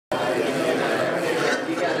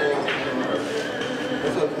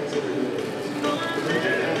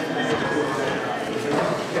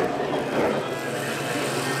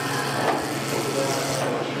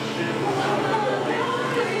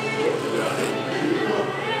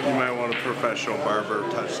professional barber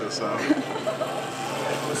touch this up.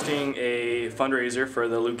 Hosting a fundraiser for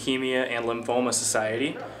the Leukemia and Lymphoma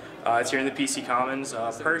Society. It's here in the PC Commons.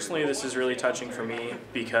 Personally, this is really touching for me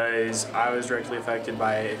because I was directly affected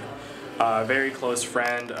by a very close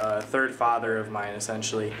friend, a third father of mine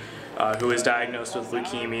essentially, who was diagnosed with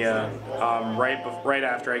leukemia right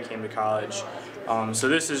after I came to college. So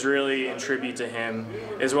this is really in tribute to him,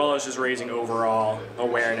 as well as just raising overall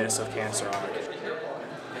awareness of cancer.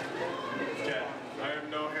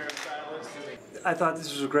 I thought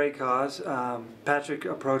this was a great cause. Patrick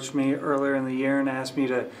approached me earlier in the year and asked me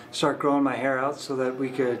to start growing my hair out so that we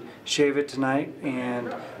could shave it tonight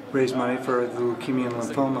and raise money for the Leukemia and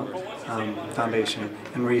Lymphoma Foundation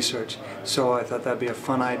and research. So I thought that'd be a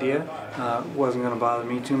fun idea. Wasn't going to bother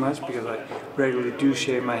me too much because I regularly do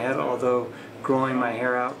shave my head, although growing my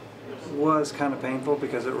hair out was kind of painful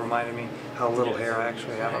because it reminded me how little hair I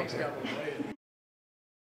actually have up here.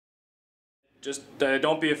 Just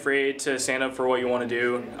don't be afraid to stand up for what you want to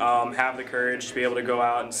do. Have the courage to be able to go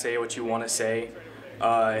out and say what you want to say.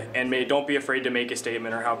 And don't be afraid to make a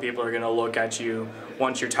statement or how people are going to look at you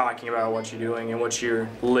once you're talking about what you're doing and what you're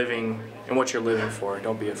living for.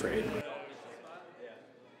 Don't be afraid.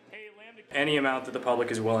 Any amount that the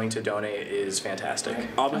public is willing to donate is fantastic.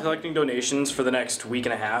 I'll be collecting donations for the next week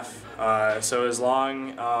and a half. So as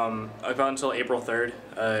long, about until April 3rd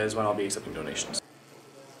is when I'll be accepting donations.